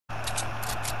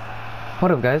What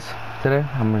up, guys? Today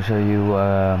I'm going to show you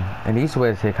an easy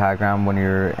way to take high ground when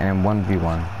you're in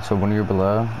 1v1. So when you're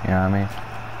below, you know what I mean?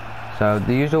 So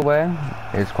the usual way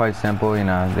is quite simple, you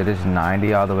know, they just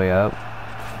 90 all the way up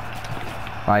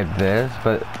like this.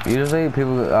 But usually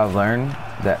people, I've learned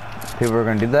that people are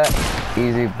going to do that.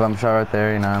 Easy bump shot right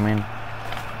there, you know what I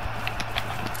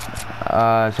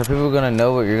mean? So people are going to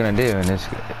know what you're going to do, and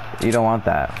you don't want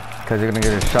that, because you're going to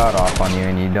get a shot off on you,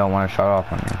 and you don't want a shot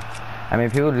off on you. I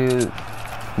mean, people do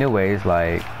new ways,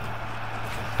 like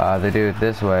they do it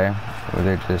this way, where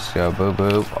they just go boop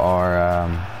boop, or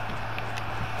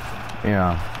you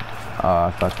know,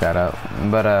 I fucked that up,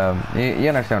 but you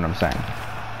understand what I'm saying.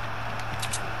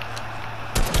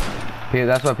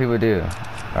 That's what people do.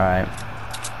 Alright,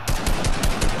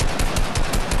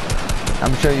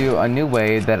 I'm gonna show you a new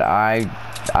way that I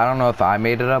don't know if I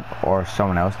made it up or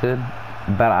someone else did,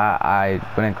 but I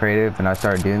went in creative and I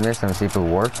started doing this and see if it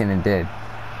worked, and it did.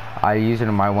 I use it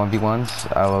in my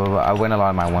 1v1s. I win a lot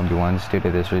of my 1v1s due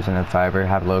to this reason, if I ever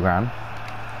have low ground.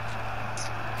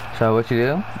 So what you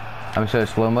do, I'm gonna show you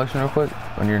slow motion real quick.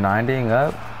 When you're 90ing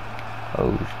up,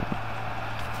 oh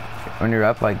shit. When you're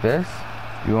up like this,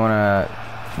 you wanna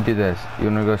do this. You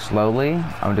wanna go slowly.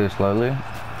 I'm gonna do it slowly.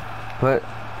 Put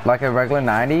like a regular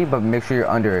 90, but make sure you're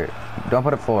under it. Don't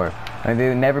put a floor. And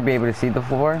they'll never be able to see the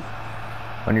floor.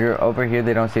 When you're over here,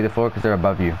 they don't see the floor because they're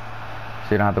above you.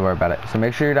 So you don't have to worry about it. So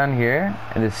make sure you're down here,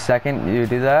 and the second you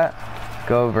do that,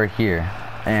 go over here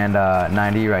and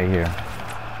 90 right here.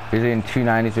 Usually in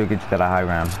 290s will get you that high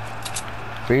ground.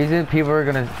 Reason people are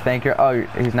gonna think you're, oh,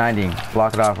 he's 90,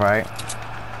 block it off, right?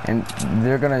 And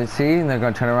they're gonna see, and they're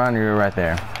gonna turn around, and you're right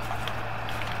there.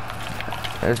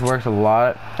 This works a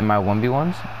lot in my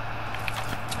 1v1s.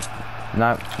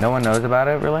 No one knows about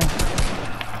it really.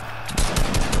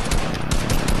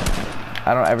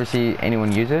 I don't ever see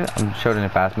anyone use it. I'm showing it in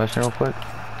fast motion real quick.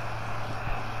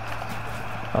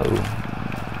 Oh.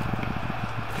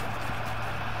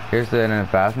 Here's the in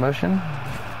fast motion.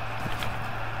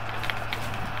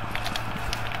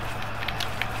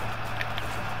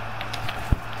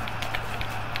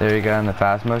 There you go in the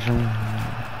fast motion.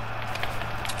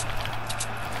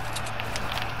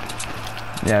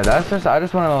 Yeah, that's just, I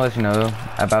just want to let you know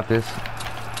about this.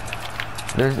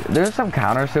 There's some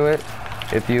counters to it.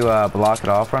 If you block it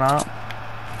off or not,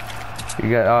 you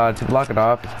get to block it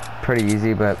off. It's pretty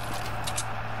easy, but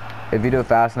if you do it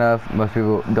fast enough, most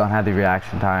people don't have the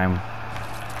reaction time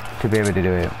to be able to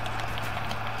do it.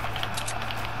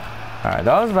 All right,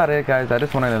 that was about it, guys. I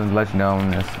just wanted to let you know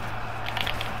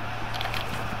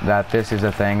that this is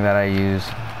a thing that I use.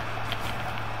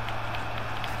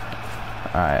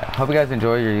 All right, hope you guys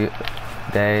enjoy your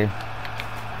day,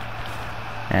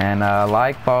 and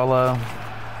like, follow,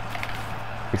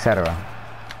 etc.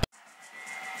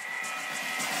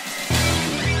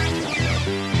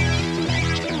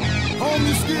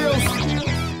 Home skills.